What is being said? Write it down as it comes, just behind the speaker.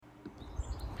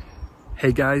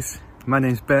Hey guys, my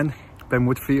name's Ben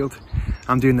Woodfield.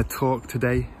 I'm doing the talk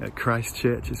today at Christ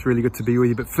Church. It's really good to be with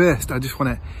you. But first, I just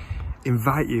want to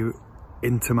invite you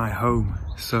into my home.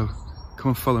 So come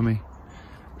and follow me.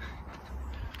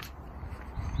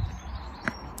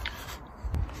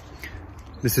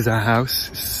 This is our house.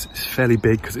 It's fairly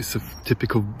big because it's a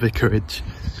typical vicarage.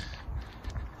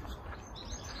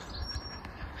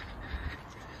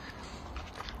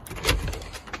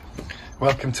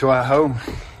 Welcome to our home.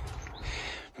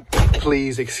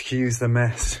 Please excuse the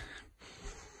mess.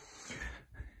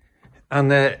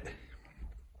 And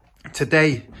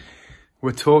today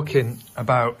we're talking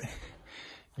about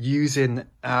using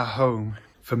our home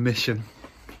for mission.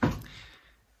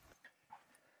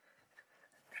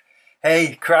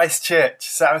 Hey, Christ Church,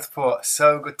 Southport,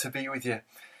 so good to be with you.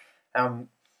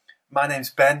 My name's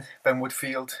Ben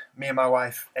Woodfield. Me and my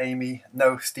wife Amy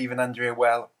know Steve and Andrea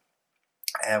well.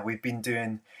 We've been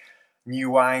doing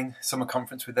New Wine Summer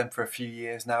Conference with them for a few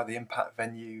years now, the Impact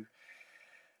venue.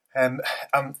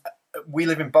 We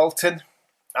live in Bolton.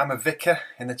 I'm a vicar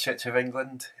in the Church of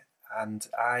England, and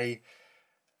I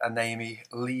and Amy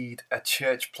lead a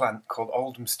church plant called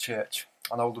Oldham's Church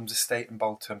on Oldham's Estate in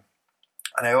Bolton.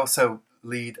 And I also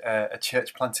lead a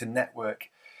church planting network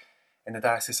in the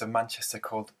Diocese of Manchester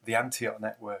called the Antioch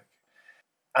Network.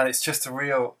 And it's just a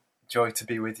real joy to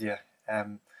be with you.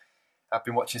 I've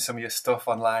been watching some of your stuff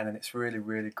online, and it's really,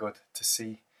 really good to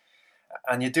see.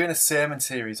 And you're doing a sermon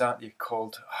series, aren't you,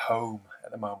 called Home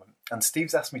at the moment. And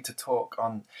Steve's asked me to talk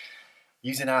on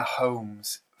using our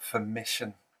homes for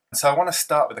mission. So I want to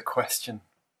start with a question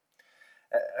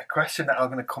that I'm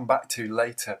going to come back to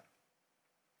later.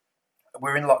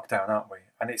 We're in lockdown, aren't we?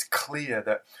 And it's clear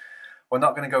that we're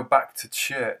not going to go back to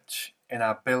church in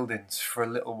our buildings for a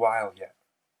little while yet.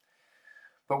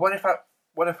 But what if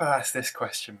I ask this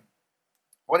question?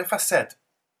 What if I said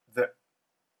that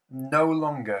no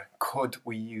longer could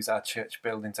we use our church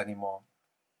buildings anymore?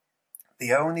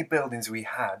 The only buildings we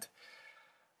had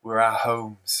were our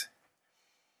homes.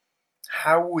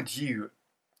 How would you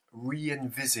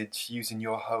re-envisage using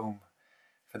your home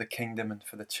for the kingdom and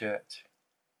for the church?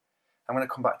 I'm going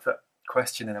to come back to that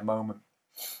question in a moment.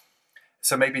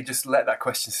 So maybe just let that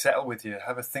question settle with you.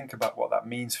 Have a think about what that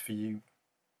means for you.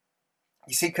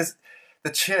 You see, because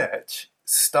the church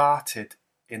started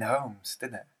in homes,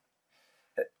 didn't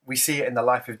it? We see it in the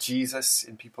life of Jesus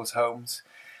in people's homes.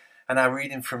 And our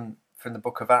reading from the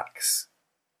book of Acts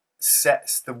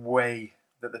sets the way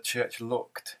that the church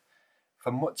looked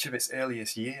for much of its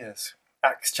earliest years.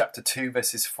 Acts chapter 2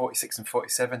 verses 46 and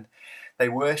 47. They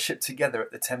worshipped together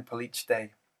at the temple each day,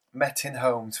 met in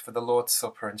homes for the Lord's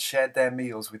Supper, and shared their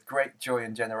meals with great joy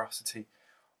and generosity,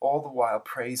 all the while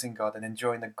praising God and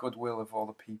enjoying the goodwill of all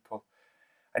the people.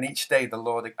 And each day the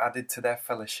Lord added to their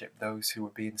fellowship those who were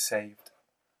being saved.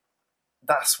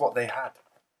 That's what they had.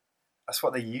 That's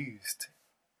what they used.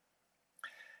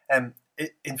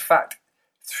 In fact,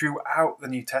 throughout the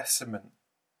New Testament,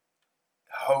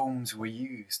 homes were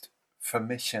used for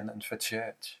mission and for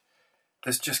church.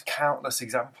 There's just countless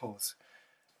examples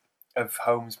of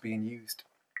homes being used.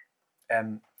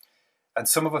 And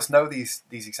some of us know these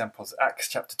examples. Acts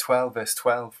chapter 12, verse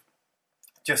 12.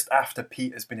 Just after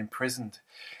Pete has been imprisoned,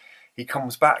 he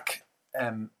comes back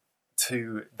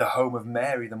to the home of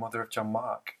Mary, the mother of John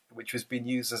Mark, which was being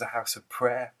used as a house of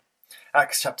prayer.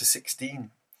 Acts chapter 16,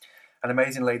 an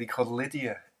amazing lady called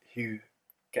Lydia who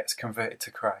gets converted to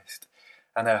Christ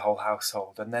and her whole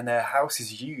household. And then her house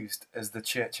is used as the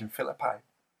church in Philippi.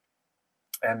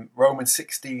 Romans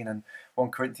 16 and 1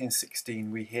 Corinthians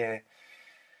 16, we hear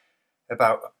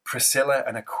about Priscilla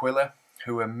and Aquila,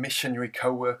 who were missionary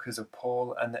co-workers of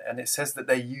Paul, and it says that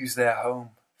they use their home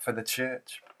for the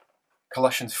church.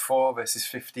 Colossians 4 verses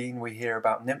 15, we hear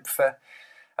about Nympha,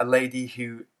 a lady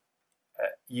who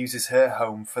uses her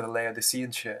home for the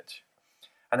Laodicean church.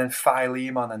 And then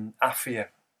Philemon and Apphia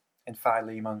in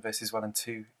Philemon verses 1 and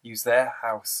 2 use their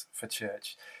house for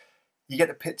church. You get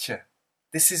the picture.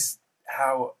 This is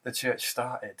how the church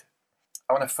started.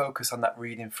 I want to focus on that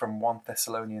reading from 1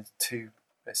 Thessalonians 2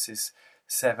 verses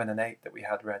 7 and 8 that we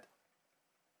had read.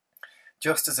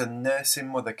 Just as a nursing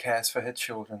mother cares for her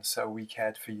children, so we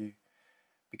cared for you.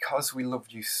 Because we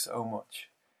loved you so much,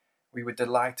 we were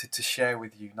delighted to share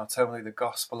with you not only the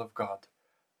gospel of God,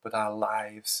 but our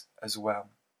lives as well.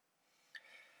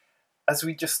 As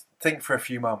we just think for a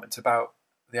few moments about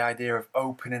the idea of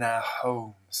opening our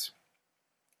homes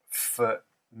for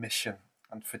mission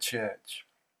and for church,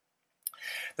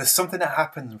 there's something that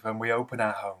happens when we open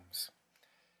our homes.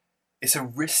 It's a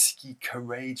risky,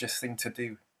 courageous thing to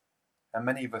do. And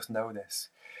many of us know this.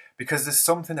 Because there's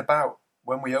something about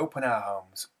when we open our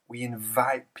homes, we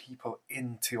invite people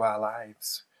into our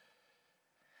lives.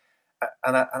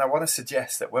 And I want to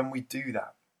suggest that when we do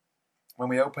that, when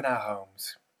we open our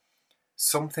homes,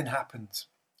 something happens.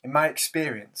 In my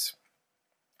experience,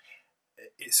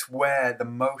 it's where the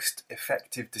most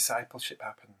effective discipleship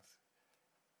happens.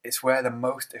 It's where the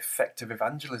most effective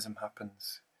evangelism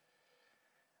happens.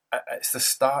 It's the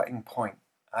starting point,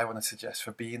 I want to suggest,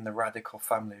 for being the radical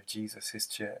family of Jesus, his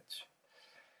church.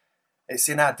 It's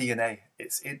in our DNA.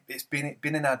 It's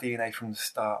been in our DNA from the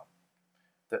start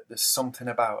that there's something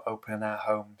about opening our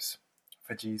homes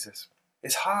for Jesus.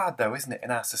 It's hard though, isn't it,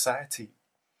 in our society?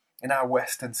 In our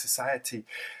Western society,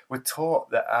 we're taught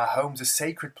that our homes are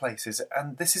sacred places,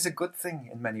 and this is a good thing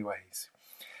in many ways.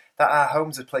 That our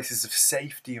homes are places of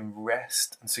safety and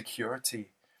rest and security.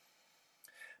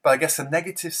 But I guess the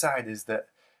negative side is that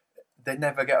they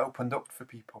never get opened up for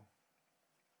people.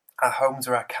 Our homes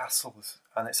are our castles,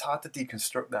 and it's hard to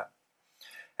deconstruct that.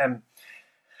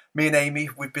 Me and Amy,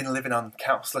 we've been living on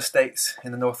council estates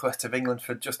in the northwest of England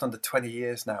for just under 20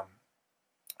 years now.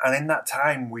 And in that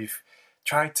time, we've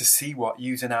tried to see what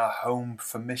using our home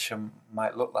for mission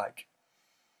might look like.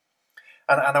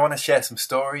 And I want to share some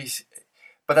stories.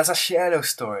 But as I share those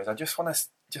stories, I just want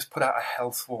to put out a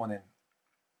health warning.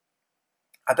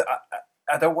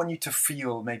 I don't want you to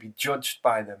feel maybe judged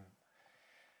by them,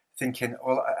 thinking,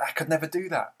 well, I could never do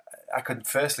that. I could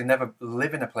firstly never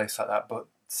live in a place like that, but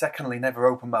secondly, never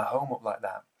open my home up like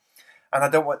that. And I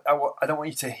don't want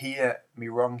you to hear me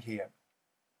wrong here.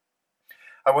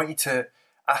 I want you to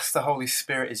ask the Holy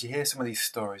Spirit as you hear some of these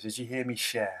stories, as you hear me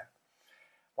share,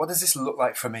 what does this look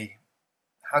like for me?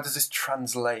 How does this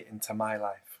translate into my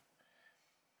life?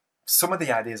 Some of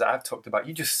the ideas I've talked about,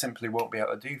 you just simply won't be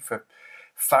able to do for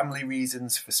family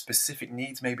reasons, for specific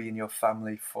needs maybe in your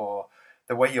family, for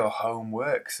the way your home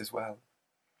works as well.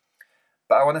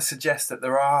 But I want to suggest that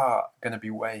there are going to be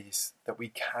ways that we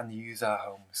can use our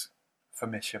homes for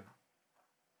mission.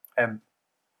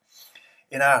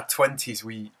 In our 20s,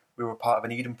 we were part of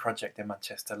an Eden project in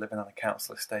Manchester, living on a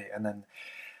council estate,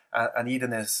 and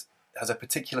Eden has a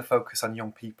particular focus on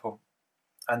young people.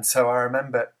 And so I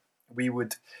remember we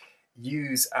would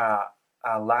use our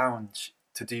lounge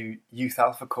to do youth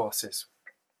alpha courses.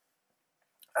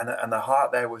 And the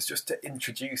heart there was just to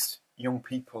introduce young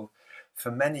people, for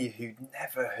many who'd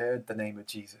never heard the name of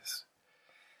Jesus,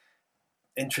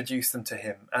 introduce them to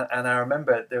him. And I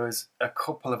remember there was a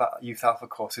couple of youth alpha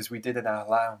courses we did in our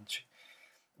lounge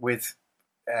with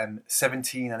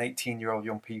 17 and 18-year-old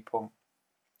young people.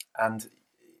 And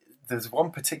there's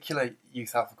one particular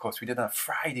youth alpha course we did on a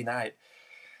Friday night.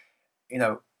 You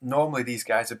know, normally these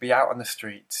guys would be out on the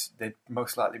streets, they'd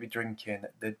most likely be drinking,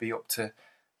 they'd be up to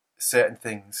certain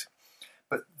things.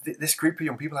 But this group of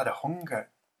young people had a hunger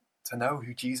to know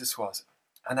who Jesus was.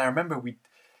 And I remember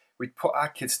we'd put our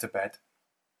kids to bed,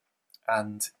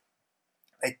 and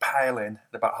they'd pile in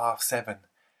at about 7:30.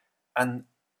 And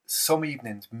some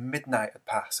evenings, midnight had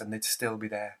passed, and they'd still be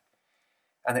there.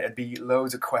 And it'd be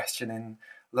loads of questioning,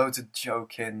 loads of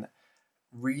joking,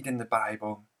 reading the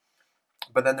Bible.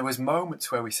 But then there was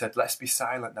moments where we said, let's be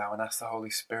silent now and ask the Holy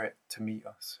Spirit to meet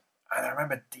us. And I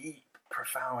remember deep,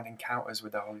 profound encounters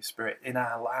with the Holy Spirit in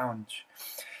our lounge.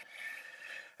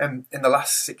 In the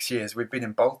last 6 years, we've been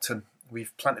in Bolton.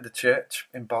 We've planted a church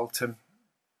in Bolton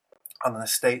on an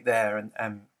estate there.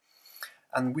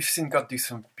 And we've seen God do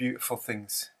some beautiful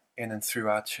things in and through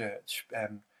our church.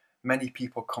 Many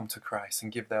people come to Christ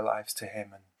and give their lives to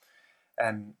him.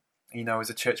 And you know, as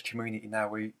a church community now,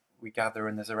 we gather,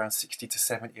 and there's around 60 to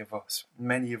 70 of us,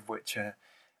 many of which are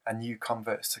new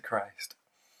converts to Christ.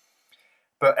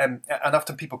 But and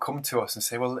often people come to us and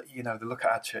say, well, you know, they look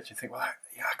at our church and think, well,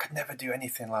 I could never do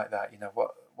anything like that. You know,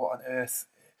 what on earth?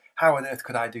 How on earth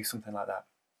could I do something like that?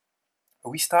 But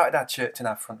we started our church in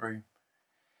our front room.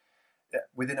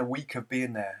 Within a week of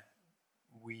being there,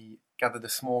 we gathered a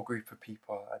small group of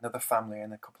people, another family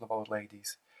and a couple of old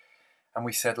ladies. And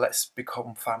we said, let's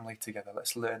become family together.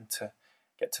 Let's learn to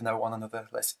get to know one another.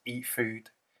 Let's eat food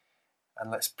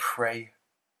and let's pray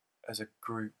as a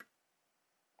group.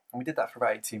 And we did that for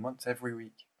about 18 months, every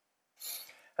week.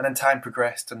 And then time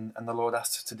progressed, and the Lord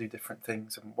asked us to do different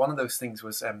things. And one of those things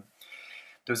was, there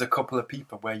was a couple of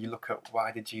people where you look at,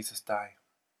 why did Jesus die?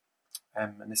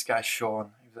 And this guy,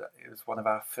 Sean, he was one of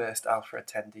our first Alpha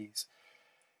attendees.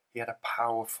 He had a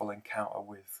powerful encounter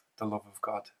with the love of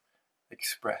God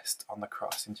expressed on the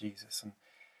cross in Jesus. And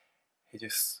he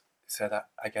just said,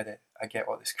 I get it. I get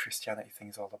what this Christianity thing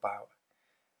is all about.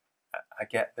 I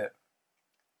get that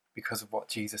because of what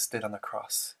Jesus did on the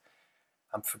cross,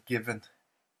 I'm forgiven,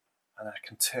 and I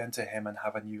can turn to him and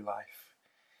have a new life.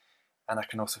 And I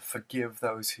can also forgive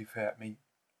those who've hurt me.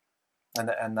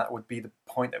 And that would be the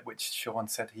point at which Sean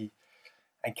said he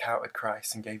encountered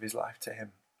Christ and gave his life to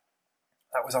him.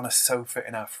 That was on a sofa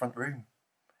in our front room.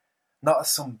 Not at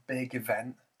some big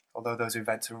event, although those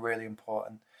events are really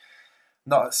important.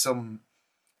 Not at some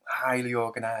highly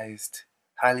organised,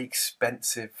 highly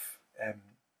expensive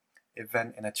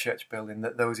event in a church building.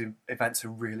 That those events are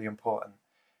really important.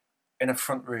 In a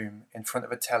front room, in front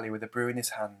of a telly with a brew in his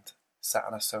hand, sat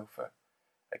on a sofa,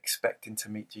 expecting to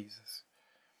meet Jesus.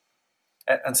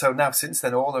 And so now, since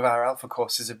then, all of our Alpha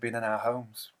courses have been in our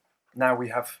homes. Now we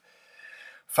have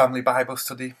family Bible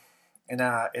study in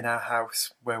our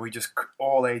house, where we just,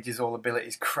 all ages, all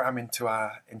abilities, cram into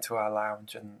our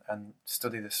lounge and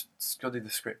study the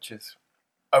scriptures.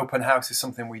 Open house is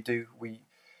something we do.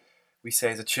 We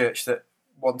say as a church that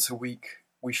once a week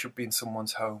we should be in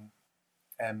someone's home,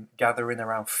 gathering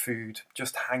around food,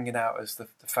 just hanging out as the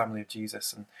family of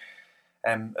Jesus.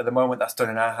 And at the moment that's done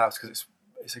in our house because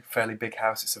it's a fairly big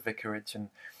house. It's a vicarage, and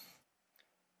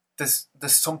there's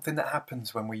something that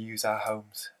happens when we use our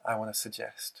homes, I want to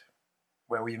suggest,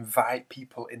 where we invite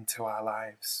people into our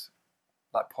lives.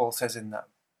 Like Paul says in that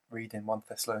reading, 1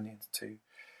 Thessalonians 2,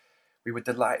 we were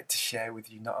delighted to share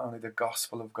with you not only the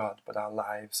gospel of God, but our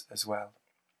lives as well.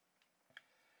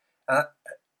 And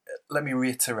let me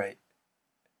reiterate,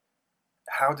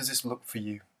 how does this look for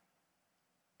you?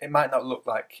 It might not look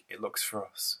like it looks for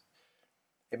us.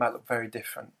 It might look very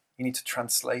different. You need to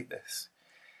translate this.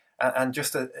 And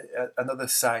just another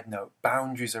side note,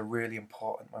 boundaries are really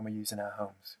important when we're using our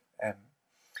homes.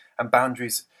 And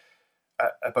boundaries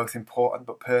are both important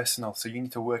but personal. So you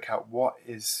need to work out what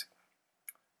is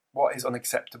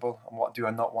unacceptable and what do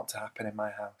I not want to happen in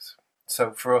my house.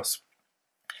 So for us,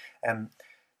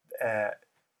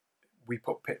 we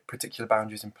put particular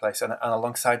boundaries in place, and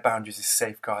alongside boundaries is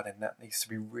safeguarding. That needs to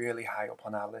be really high up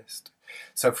on our list.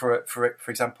 So for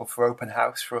example, for open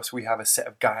house, for us, we have a set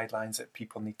of guidelines that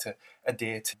people need to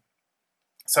adhere to.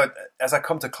 So as I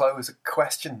come to close, a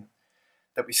question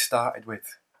that we started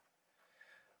with: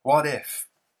 what if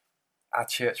our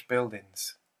church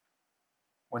buildings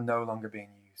were no longer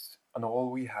being used and all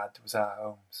we had was our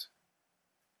homes?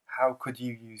 How could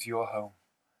you use your home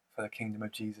for the kingdom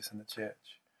of Jesus and the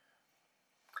church?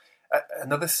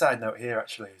 Another side note here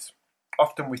actually is,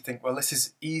 often we think, well, this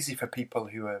is easy for people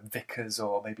who are vicars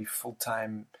or maybe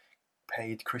full-time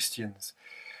paid Christians.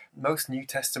 Most New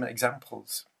Testament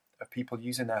examples of people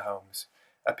using their homes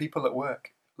are people at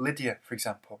work. Lydia, for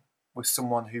example, was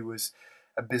someone who was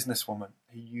a businesswoman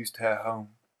who used her home.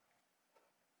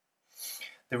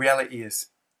 The reality is,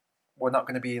 we're not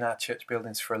going to be in our church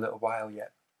buildings for a little while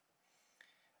yet.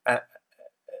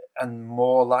 And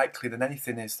more likely than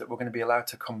anything is that we're going to be allowed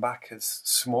to come back as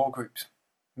small groups,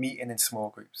 meeting in small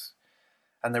groups.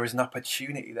 And there is an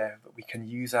opportunity there that we can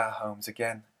use our homes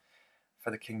again for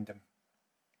the kingdom.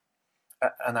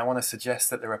 And I want to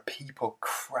suggest that there are people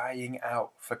crying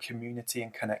out for community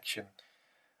and connection.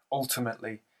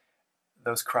 Ultimately,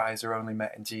 those cries are only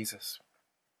met in Jesus.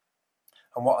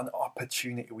 And what an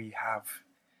opportunity we have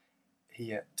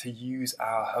here to use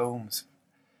our homes,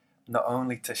 not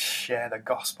only to share the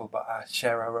gospel, but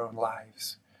share our own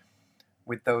lives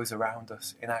with those around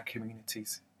us in our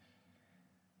communities.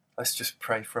 Let's just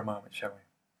pray for a moment, shall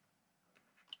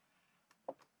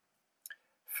we?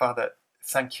 Father,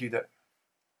 thank you that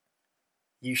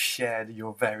you shared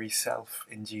your very self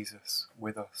in Jesus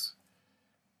with us.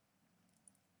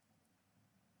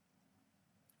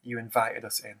 You invited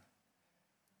us in.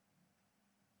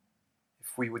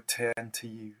 If we would turn to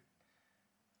you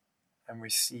and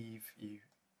receive you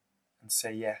and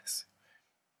say yes,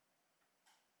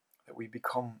 that we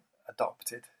become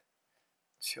adopted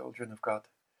children of God.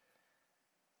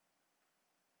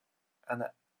 And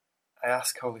I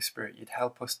ask, Holy Spirit, you'd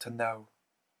help us to know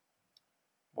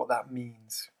what that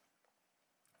means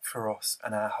for us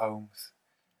and our homes.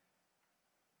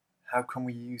 How can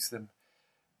we use them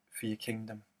for your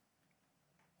kingdom?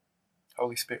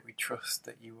 Holy Spirit, we trust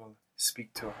that you will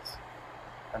speak to us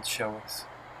and show us.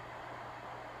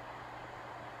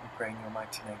 We pray in your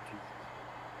mighty name, Jesus.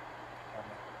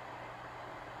 Amen.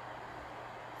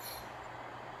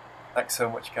 Thanks so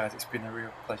much, guys. It's been a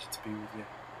real pleasure to be with you.